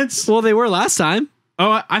sentence? Well, they were last time.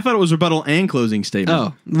 Oh, I thought it was rebuttal and closing statement.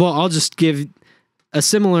 Oh, well, I'll just give a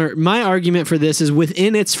similar. My argument for this is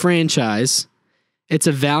within its franchise, it's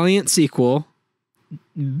a valiant sequel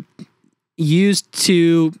used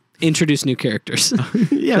to introduce new characters.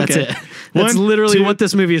 That's it. That's literally what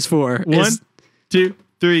this movie is for. 1, 2,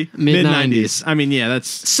 3, mid-90s. I mean, yeah, that's...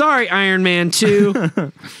 Sorry, Iron Man 2.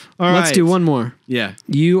 All Let's do one more. Yeah.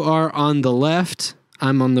 You are on the left.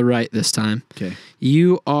 I'm on the right this time. Okay.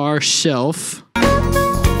 You are Shelf.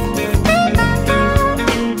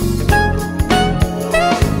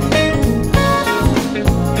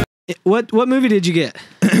 What movie did you get?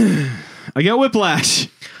 I got Whiplash.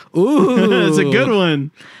 Ooh. That's a good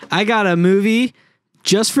one. I got a movie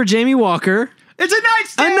just for Jamie Walker. It's A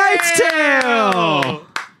Knight's Tale! A Knight's Tale!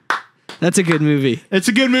 That's a good movie. It's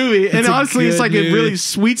a good movie. And honestly, it's like a really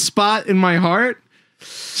sweet spot in my heart.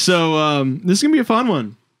 So this is going to be a fun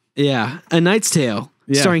one. Yeah. A Knight's Tale,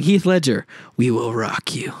 starring Heath Ledger. We will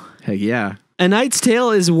rock you. Heck yeah. A Knight's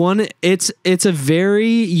Tale is one, it's a very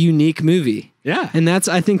unique movie. Yeah. And that's,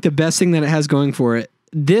 I think, the best thing that it has going for it.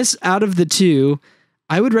 This, out of the two,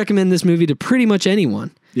 I would recommend this movie to pretty much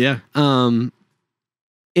anyone. Yeah.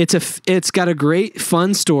 It's got a great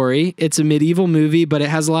fun story. It's a medieval movie, but it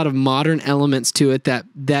has a lot of modern elements to it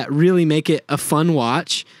that really make it a fun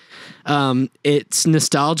watch. It's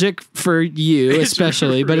nostalgic for you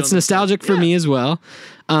especially, but it's nostalgic for me as well.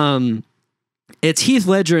 It's Heath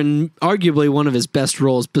Ledger in arguably one of his best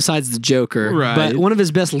roles besides the Joker, but one of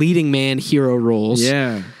his best leading man hero roles.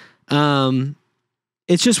 Yeah.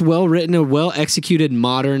 It's just well written, a well executed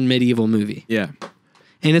modern medieval movie. Yeah.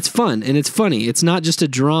 And it's fun and it's funny. It's not just a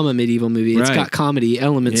drama medieval movie. It's got comedy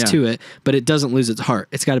elements to it, but it doesn't lose its heart.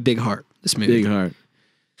 It's got a big heart, this movie. Big heart.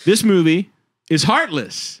 This movie is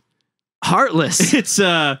heartless. Heartless. It's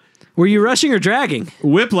were you rushing or dragging?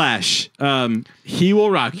 Whiplash. He will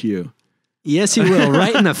rock you. Yes, he will.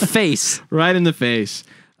 Right in the face. Right in the face.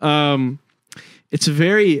 It's a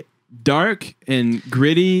very dark and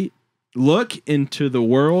gritty look into the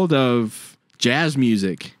world of jazz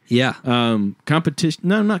music. Yeah. Competition.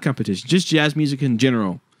 No, not competition. Just jazz music in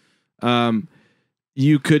general.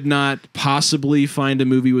 You could not possibly find a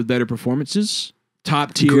movie with better performances.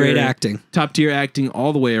 Top tier. Great acting. Top tier acting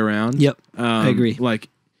all the way around. Yep. I agree. Like,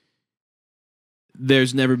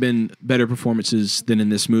 there's never been better performances than in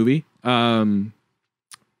this movie. It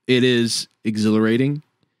is exhilarating.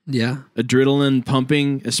 Yeah. Adrenaline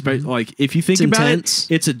pumping, especially like if you think about it,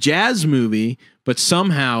 it's a jazz movie, but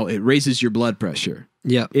somehow it raises your blood pressure.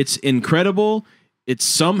 Yeah. It's incredible. It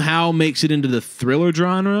somehow makes it into the thriller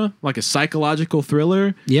genre, like a psychological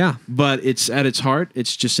thriller. Yeah. But it's at its heart,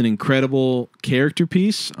 it's just an incredible character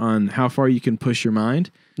piece on how far you can push your mind.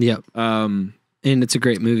 Yep. And it's a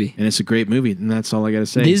great movie. And it's a great movie, and that's all I gotta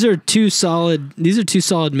say. These are two solid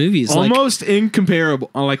movies. Almost incomparable,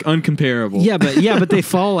 like uncomparable. Yeah, but they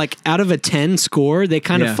fall like out of a 10 score, they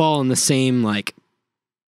kind of fall in the same, like,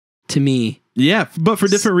 to me. Yeah, but for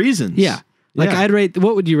different reasons. Yeah. Like I'd rate,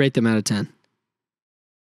 what would you rate them out of 10?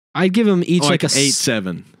 I'd give them each like a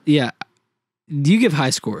 8-7. Yeah. You give high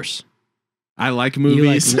scores. I like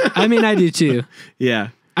movies. I mean, I do too. Yeah.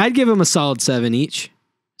 I'd give them a solid 7 each.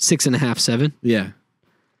 6.5, 7. Yeah.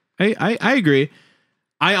 I agree.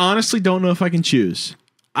 I honestly don't know if I can choose.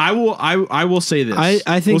 I will say this.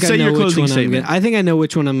 I think I know which one I think I know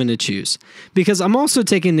which one I'm going to choose, because I'm also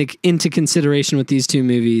taking into consideration with these two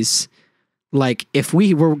movies, like if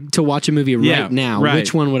we were to watch a movie right now,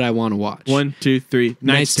 which one would I want to watch? 1, 2, 3.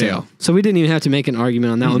 Knight's Tale. So we didn't even have to make an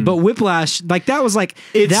argument on that one. But Whiplash, like that was like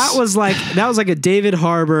a David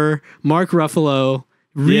Harbour, Mark Ruffalo.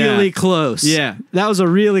 Really close. Yeah. That was a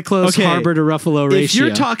really close Harbour to Ruffalo ratio. If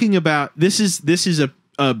you're talking about this is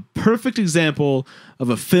a perfect example of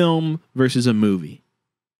a film versus a movie.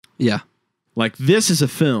 Yeah. Like this is a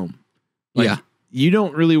film. Like, you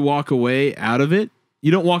don't really walk away out of it.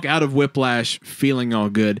 You don't walk out of Whiplash feeling all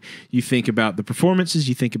good. You think about the performances,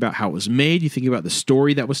 you think about how it was made, you think about the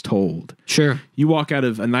story that was told. Sure. You walk out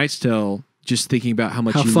of A Knight's Tale just thinking about how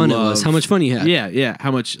much fun it was, how much fun you had. Yeah, how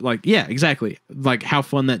much, exactly. Like how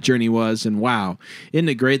fun that journey was, and wow, isn't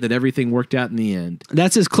it great that everything worked out in the end?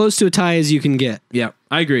 That's as close to a tie as you can get. Yeah,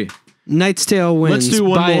 I agree. Knight's Tale wins. Let's do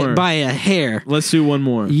one more. By a hair. Let's do one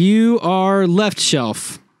more. You are left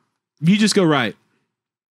shelf. You just go right.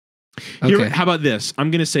 Okay. How about this? I'm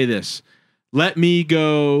going to say this. Let me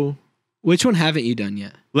go Which one haven't you done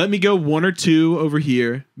yet? Let me go 1 or 2 over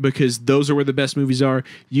here because those are where the best movies are.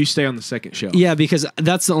 You stay on the second shelf. Yeah, because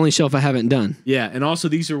that's the only shelf I haven't done. Yeah, and also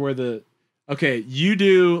these are where okay, you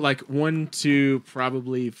do like 1 to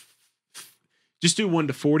probably just do 1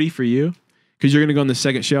 to 40 for you because you're gonna go on the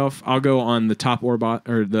second shelf. I'll go on the top or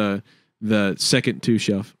the second 2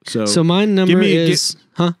 shelf. So my number is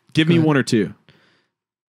Give me 1 or 2.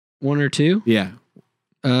 1 or 2? Yeah.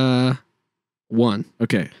 1.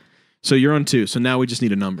 Okay. So you're on 2. So now we just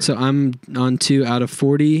need a number. So I'm on 2 out of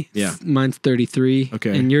 40. Yeah. Mine's 33.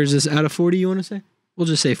 Okay. And yours is out of 40, you want to say? We'll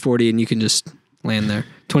just say 40 and you can just land there.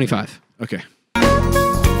 25. Okay.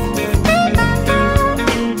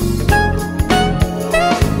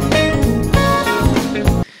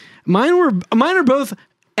 Mine are both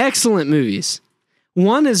excellent movies.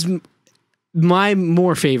 One is my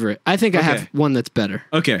more favorite. I think I have one that's better.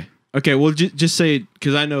 Okay. Okay. Well, just say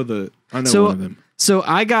because I know one of them. So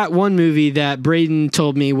I got one movie that Braden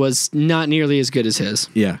told me was not nearly as good as his.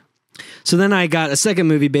 Yeah. So then I got a second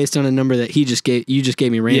movie based on a number that you just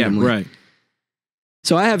gave me randomly. Yeah. Right.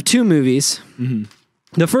 So I have 2 movies. Mm-hmm.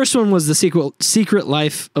 The first one was the sequel, Secret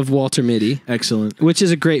Life of Walter Mitty. Excellent. Which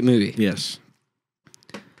is a great movie. Yes.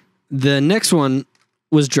 The next one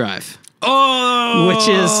was Drive. Oh, which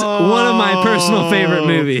is one of my personal favorite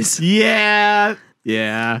movies. Yeah.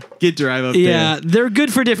 Yeah. Get Drive up there. Yeah, they're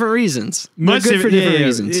good for different reasons.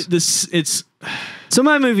 It's So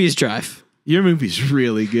my movie is Drive. Your movie's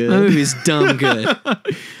really good. My movie's dumb good.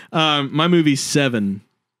 My movie's 7.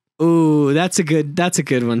 Ooh, that's a good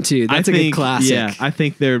one too. That's a good classic. Yeah, I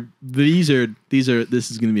think this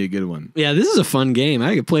is gonna be a good one. Yeah, this is a fun game.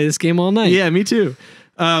 I could play this game all night. Yeah, me too.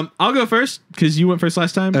 I'll go first because you went first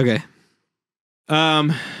last time. Okay.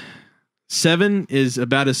 7 is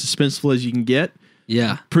about as suspenseful as you can get.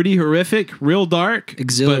 Yeah. Pretty horrific, real dark.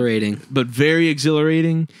 Exhilarating. But very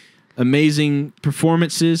exhilarating. Amazing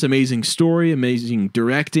performances, amazing story, amazing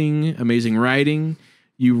directing, amazing writing.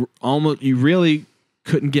 You really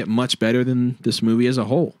couldn't get much better than this movie as a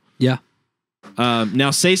whole. Yeah.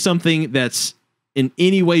 Now say something that's in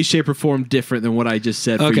any way, shape, or form different than what I just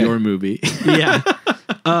said for your movie. Yeah.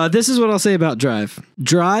 This is what I'll say about Drive.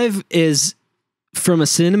 Drive is, from a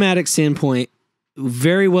cinematic standpoint,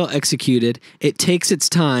 very well executed. It takes its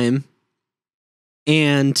time,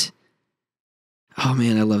 and oh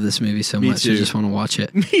man, I love this movie so much. Too. I just want to watch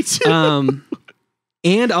it. Me too.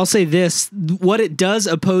 And I'll say this, what it does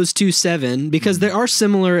opposed to 7, because they are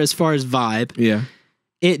similar as far as vibe. Yeah.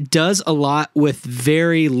 It does a lot with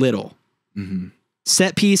very little. Mm-hmm.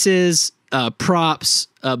 Set pieces, props,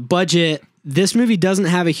 budget. This movie doesn't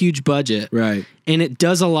have a huge budget. Right. And it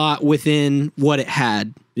does a lot within what it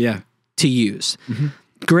had to use. Mm-hmm.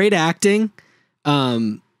 Great acting.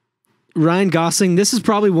 Ryan Gosling, this is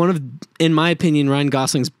probably one of, in my opinion, Ryan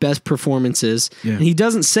Gosling's best performances. Yeah. And he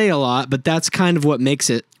doesn't say a lot, but that's kind of what makes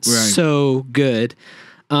it so good.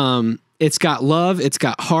 It's got love, it's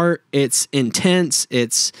got heart, it's intense,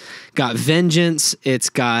 it's got vengeance, it's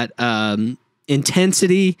got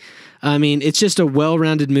intensity. I mean, it's just a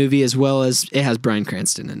well-rounded movie, as well as it has Bryan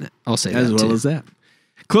Cranston in it. I'll say that as well as that.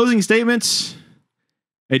 Closing statements.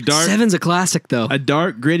 7's a classic, though. A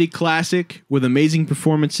dark, gritty classic with amazing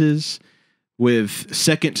performances, with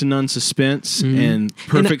second to none suspense and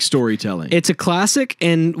perfect storytelling. It's a classic,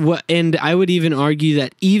 and I would even argue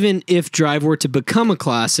that even if Drive were to become a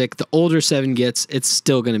classic, the older 7 gets, it's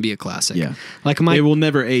still going to be a classic. Yeah, it will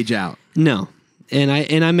never age out. No. And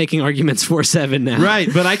I'm making arguments for 7 now. Right,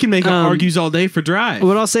 but I can make argues all day for Drive.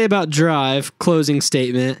 What I'll say about Drive, closing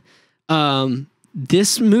statement,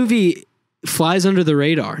 this movie flies under the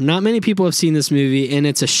radar. Not many people have seen this movie, and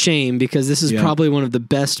it's a shame because this is probably one of the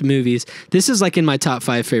best movies. This is like in my top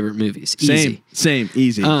 5 favorite movies. Easy. Same,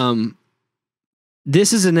 easy.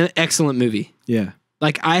 This is an excellent movie. Yeah.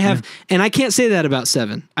 Like I have, and I can't say that about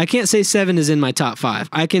 7. I can't say 7 is in my top 5.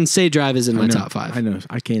 I can say Drive is in my top 5. I know.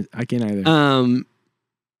 I can't either.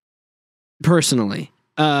 Personally,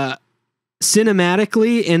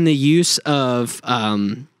 cinematically, and the use of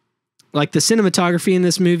like the cinematography in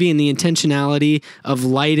this movie and the intentionality of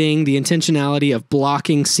lighting, the intentionality of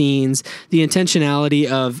blocking scenes, the intentionality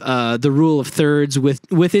of the rule of thirds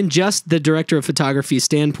within just the director of photography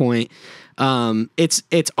standpoint.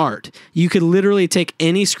 It's art. You could literally take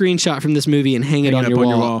any screenshot from this movie and hang it on your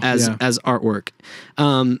wall as artwork.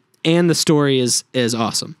 And the story is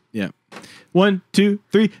awesome. Yeah. 1, 2,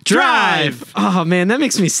 3, Drive! Oh man, that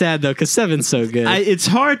makes me sad though, because 7's so good. It's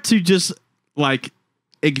hard to just like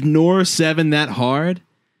ignore 7 that hard,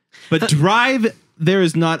 but Drive, there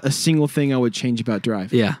is not a single thing I would change about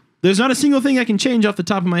Drive. Yeah. There's not a single thing I can change off the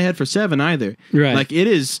top of my head for 7 either. Right. Like it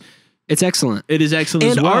is It's excellent. It is excellent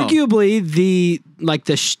And as well. arguably the I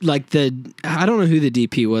don't know who the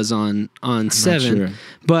DP was on Seven, sure.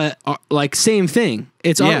 but like same thing.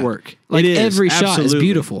 It's Yeah, artwork. Like it is. every shot is Absolutely.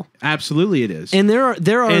 beautiful. Absolutely, it is. And there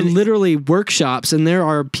are And- literally workshops, and there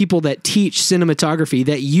are people that teach cinematography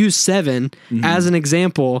that use Seven as an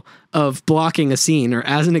example of blocking a scene, or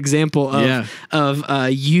as an example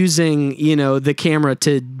of using the camera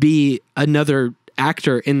to be another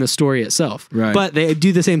actor in the story itself. Right. But they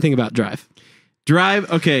do the same thing about Drive.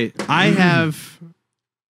 Drive. Okay, I have.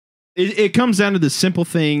 It comes down to the simple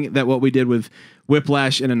thing that what we did with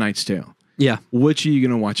Whiplash and A Knight's Tale. Yeah. Which are you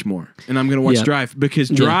going to watch more? And I'm going to watch Yeah. Drive, because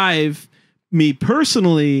Drive, me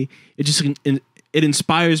personally, it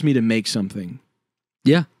inspires me to make something.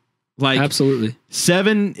 Yeah. Like, Absolutely.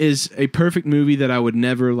 Seven is a perfect movie that I would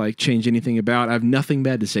never like change anything about. I have nothing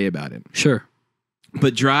bad to say about it. Sure.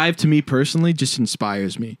 But Drive, to me personally, just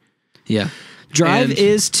inspires me. Yeah. Drive And-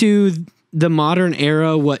 is to the modern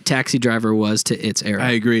era what Taxi Driver was to its era.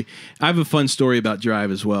 I agree. I have a fun story about Drive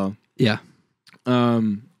as well. Yeah.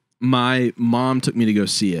 My mom took me to go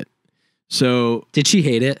see it. So Did she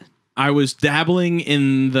hate it? I was dabbling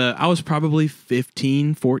in I was probably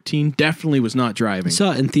 15, 14, definitely was not driving.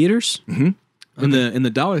 Saw it in theaters? In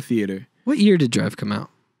the Dollar Theater. What year did Drive come out?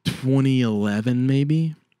 2011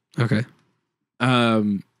 maybe. Okay.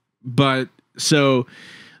 But so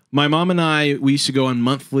my mom and I, we used to go on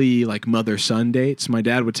monthly like mother-son dates. My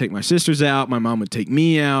dad would take my sisters out, my mom would take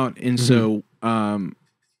me out, and so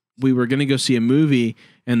we were going to go see a movie,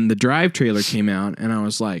 and the Drive trailer came out, and I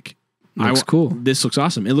was like, Looks cool. This looks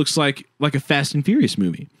awesome. It looks like a Fast and Furious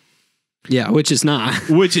movie. Yeah, which is not.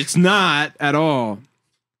 Which it's not at all.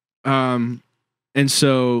 And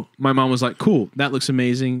so my mom was like, cool, that looks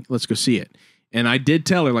amazing. Let's go see it. And I did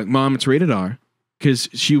tell her, like, Mom, it's rated R, because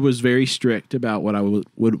she was very strict about what I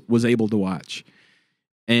was able to watch.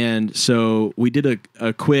 And so we did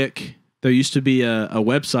a quick, there used to be a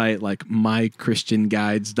website like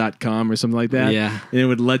mychristianguides.com or something like that. Yeah. And it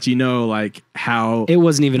would let you know like how It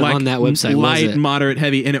wasn't even like, on that website, light, was it? moderate,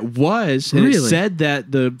 heavy. And it was. And Really? it said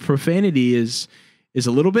that the profanity is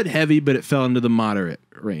a little bit heavy, but it fell into the moderate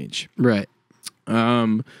range. Right.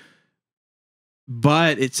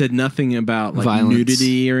 But it said nothing about like Violence.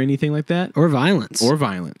 nudity or anything like that. Or violence. Or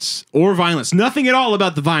violence. Nothing at all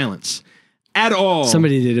about the violence. At all.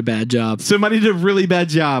 Somebody did a bad job. Somebody did a really bad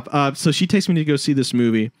job. So she takes me to go see this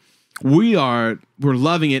movie. We're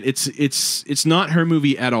loving it. It's not her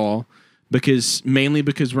movie at all, mainly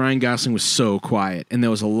because Ryan Gosling was so quiet, and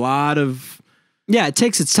there was a lot of. Yeah, it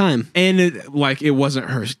takes its time. And it wasn't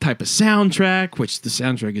her type of soundtrack, which the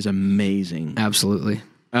soundtrack is amazing. Absolutely.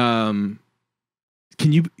 Can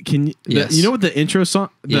you Yes. you know what the intro song,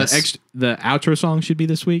 Yes. the outro song should be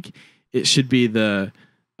this week? It should be A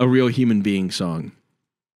Real Human Being song.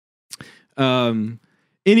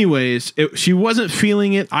 Anyways, she wasn't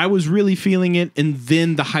feeling it. I was really feeling it, and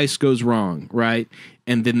then the heist goes wrong, right?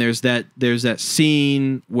 And then there's that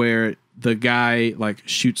scene where the guy like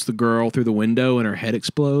shoots the girl through the window and her head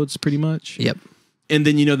explodes, pretty much. Yep. And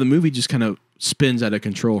then the movie just kind of spins out of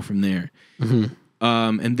control from there. And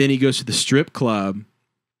then he goes to the strip club,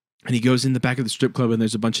 and he goes in the back of the strip club, and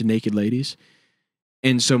there's a bunch of naked ladies.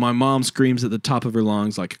 And so my mom screams at the top of her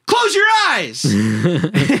lungs, like, "Close your eyes!"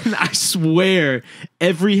 And I swear,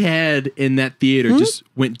 every head in that theater just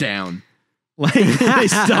went down. Like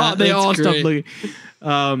they all stopped looking.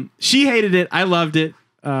 She hated it. I loved it.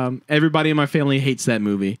 Everybody in my family hates that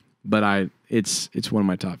movie, but it's one of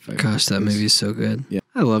my top favorites. Gosh, that movie is so good. Yeah.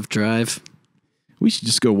 I love Drive. We should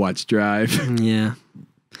just go watch Drive. Yeah.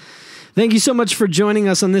 Thank you so much for joining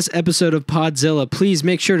us on this episode of Podzilla. Please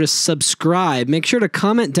make sure to subscribe. Make sure to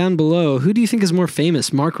comment down below. Who do you think is more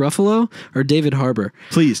famous, Mark Ruffalo or David Harbour?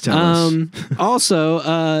 Please tell us.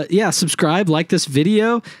 Also, subscribe, like this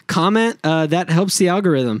video, comment. That helps the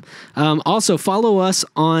algorithm. Also, follow us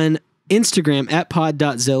on Instagram at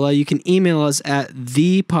pod.zilla. You can email us at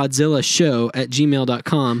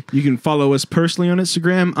thepodzillashow@gmail.com. You can follow us personally on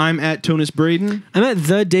Instagram. I'm at Tonus Braden. I'm at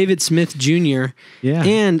the David Smith Jr. Yeah.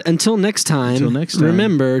 And until next time,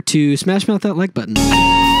 remember to smash mouth that like button.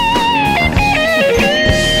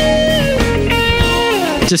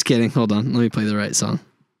 Just kidding. Hold on. Let me play the right song.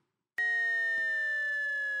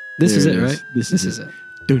 This is it, right? This is it.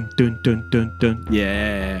 Dun, dun, dun, dun, dun.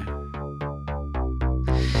 Yeah.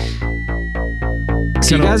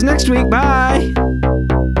 See you guys next week. Bye.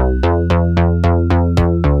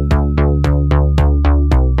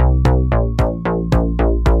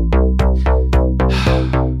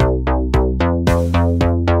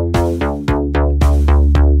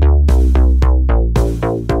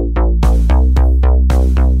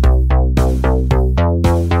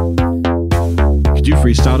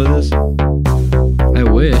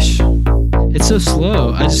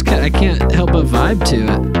 Whoa, I can't help but vibe to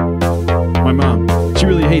it. My mom, she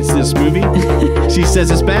really hates this movie. She says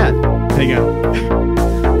it's bad. Hang on.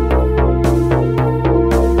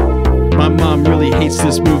 My mom really hates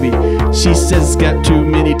this movie. She says it's got too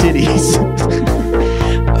many titties.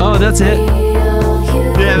 Oh, that's it?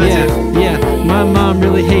 Yeah, that's it. Yeah, my mom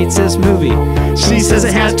really hates this movie. She says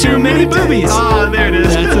it has too many boobies. Oh, there it is.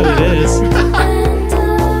 That's what it is.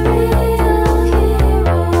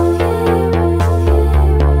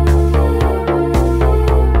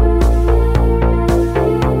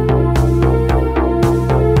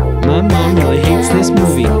 My mom really hates this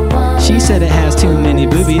movie. She said it has too many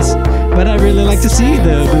boobies, but I really like to see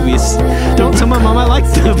the boobies. Don't tell my mom I like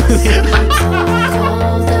the boobies.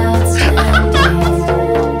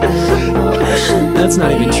 That's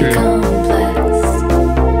not even true.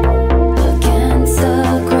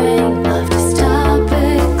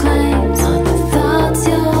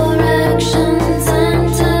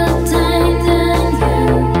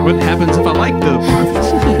 What happens if I like the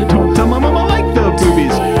boobies? Don't tell my mom I like the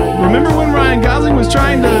boobies. Remember when Ryan Gosling was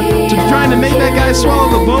trying to make that guy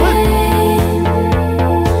swallow the bullet?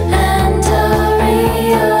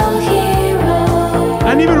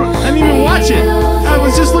 I didn't even watch it. I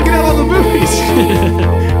was just looking at all the boobies.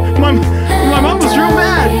 my mom was real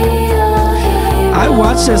mad. I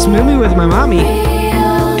watched this movie with my mommy,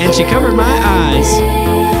 and she covered my eyes.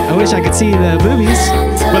 I wish I could see the boobies,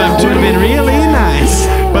 but it would have been really nice.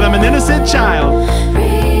 But I'm an innocent child.